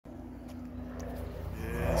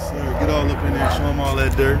sir. Get all up in there, show them all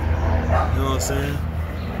that dirt. You know what I'm saying?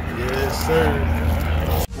 Yes, sir.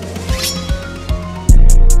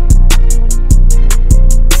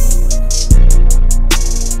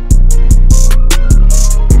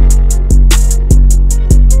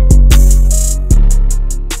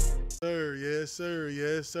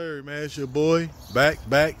 Yes, sir, man. It's your boy. Back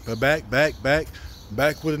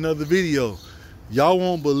with another video. Y'all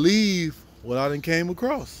won't believe what I done came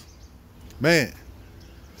across. Man.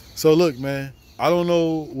 So look, man, I don't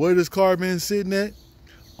know where this car been sitting at.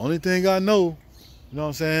 Only thing I know, you know what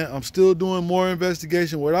I'm saying, I'm still doing more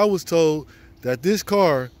investigation. What I was told that this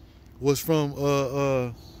car was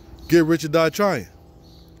from Get Rich or Die Trying.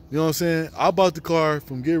 You know what I'm saying? I bought the car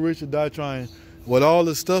from Get Rich or Die Trying. With all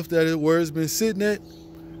the stuff where it's been sitting at,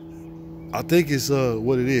 I think it's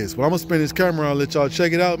what it is. But I'm gonna spin this camera around and let y'all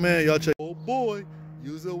check it out, man. Y'all check. Oh boy,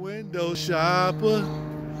 use a window shopper.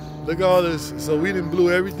 Look at all this. So we done blew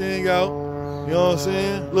everything out. You know what I'm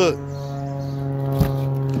saying? Look.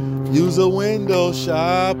 Use a window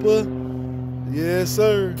shopper. Yes,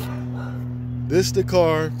 sir. This the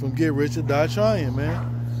car from Get Rich or Die Trying,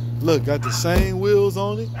 man. Look, got the same wheels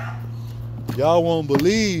on it. Y'all won't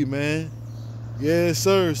believe, man. Yes,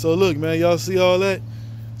 sir. So look, man, y'all see all that?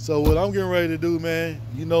 So what I'm getting ready to do, man,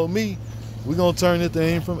 you know me, we're going to turn this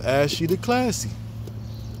thing from ashy to classy.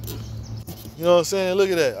 You know what I'm saying? Look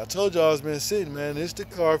at that. I told y'all it's been sitting, man. It's the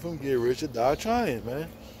car from Get Rich or Die Trying, man.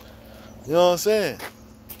 You know what I'm saying?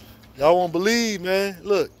 Y'all won't believe, man.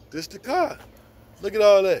 Look, this the car. Look at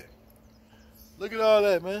all that. Look at all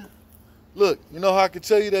that, man. Look, you know how I can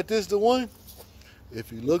tell you that this the one?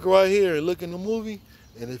 If you look right here and look in the movie,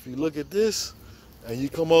 and if you look at this, and you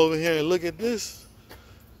come over here and look at this,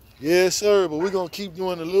 yes, sir, but we're going to keep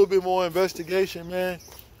doing a little bit more investigation, man.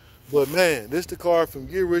 But, man, this the car from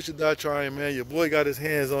Get Rich or Die Trying, man. Your boy got his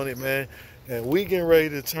hands on it, man. And we getting ready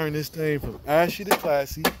to turn this thing from ashy to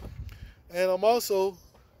classy. And I'm also, you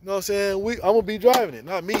know what I'm saying, I'm going to be driving it.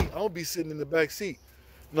 Not me. I'm going to be sitting in the back seat.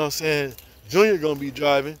 You know what I'm saying? Junior going to be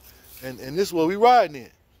driving. And this is what we riding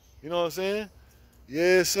in. You know what I'm saying?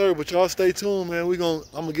 Yes, sir, but y'all stay tuned, man. I'm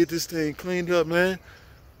gonna get this thing cleaned up, man.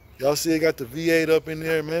 Y'all see it got the V8 up in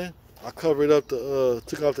there, man. I covered up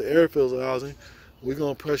took off the air filter housing. We're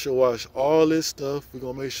gonna pressure wash all this stuff. We're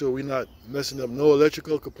gonna make sure we're not messing up no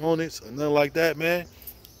electrical components or nothing like that, man.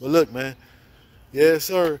 But look, man. Yes,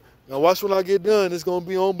 sir. Now watch when I get done. It's gonna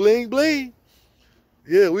be on bling bling.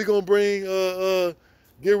 Yeah, we're gonna bring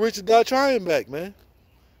Get Rich or Die Trying back, man.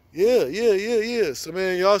 Yeah. So,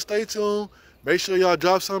 man, y'all stay tuned. Make sure y'all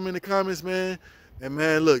drop something in the comments, man. And,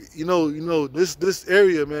 man, look, you know, this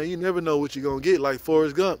area, man, you never know what you're going to get. Like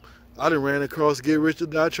Forrest Gump, I done ran across Get Rich or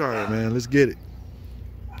Die Trying, man. Let's get it.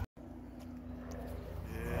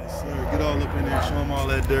 Yes, sir. Get all up in there and show them all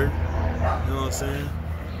that dirt. You know what I'm saying?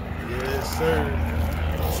 Yes, sir.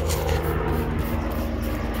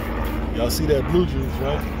 Y'all see that blue juice,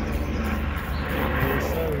 right? Yes,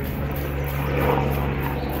 sir.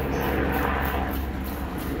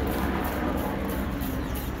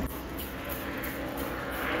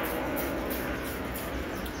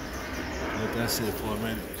 That's it for a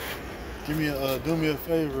minute. Do me a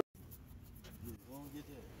favor.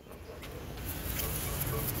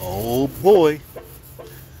 Oh boy.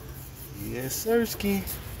 Yes, sirski.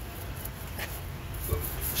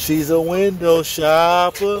 She's a window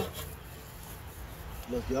shopper.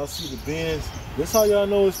 Look, y'all see the Benz. That's how y'all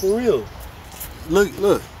know it's for real.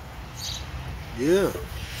 Look. Yeah.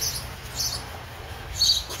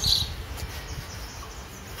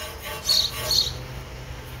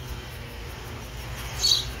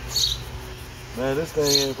 Man, this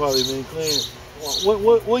thing ain't probably been cleaned.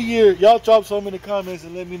 What year? Y'all drop some in the comments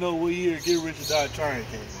and let me know what year Get Rich or Die Trying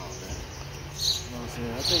came out, man. You know what I'm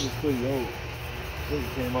saying? I think it's pretty old. I think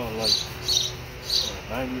it came out like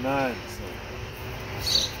 99 or something.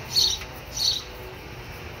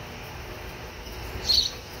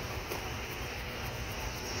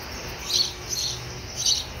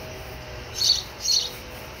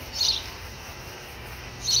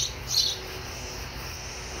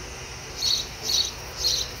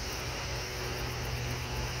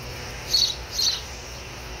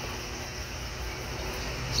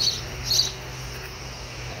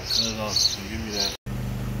 Give me that.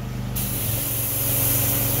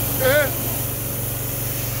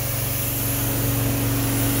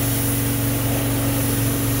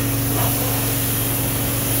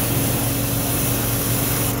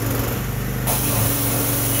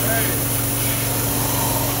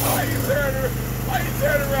 Why you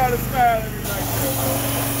turn around and smile at me like that?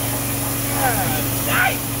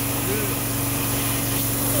 Nice!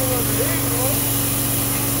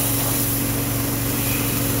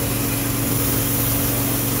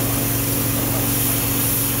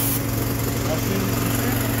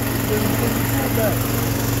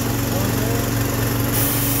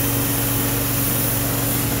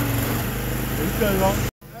 You cut it off.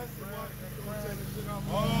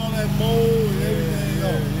 All that mold and everything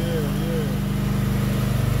off.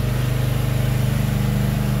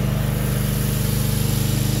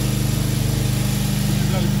 You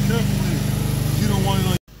gotta be careful with it. You don't want it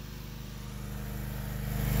on.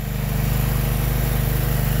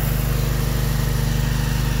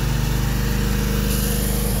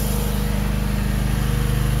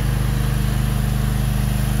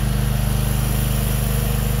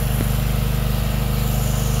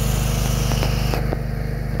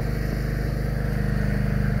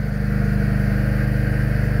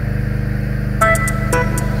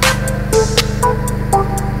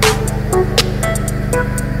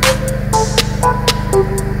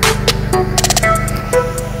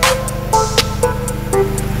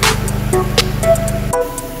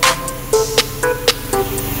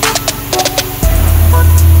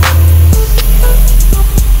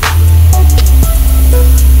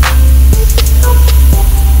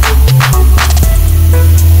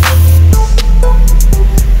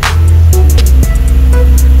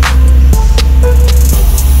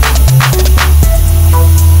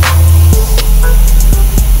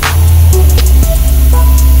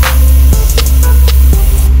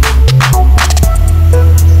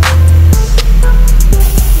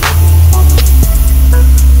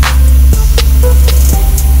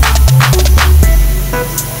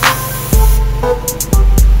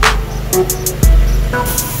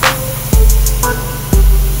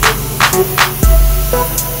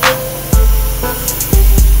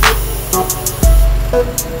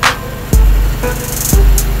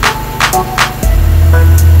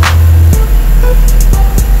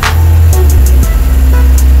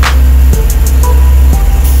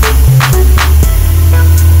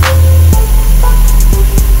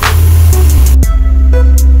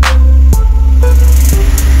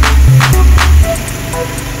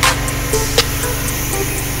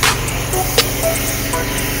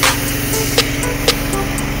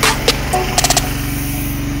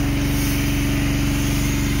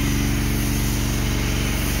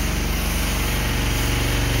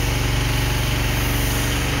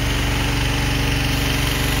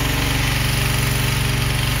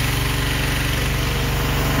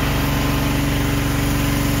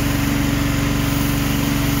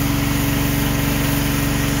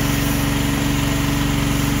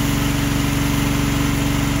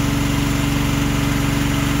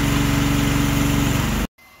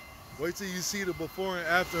 Wait till you see the before and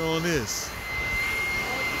after on this.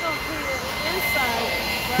 You're gonna clean it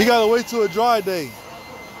inside, right? He gotta wait till a dry day.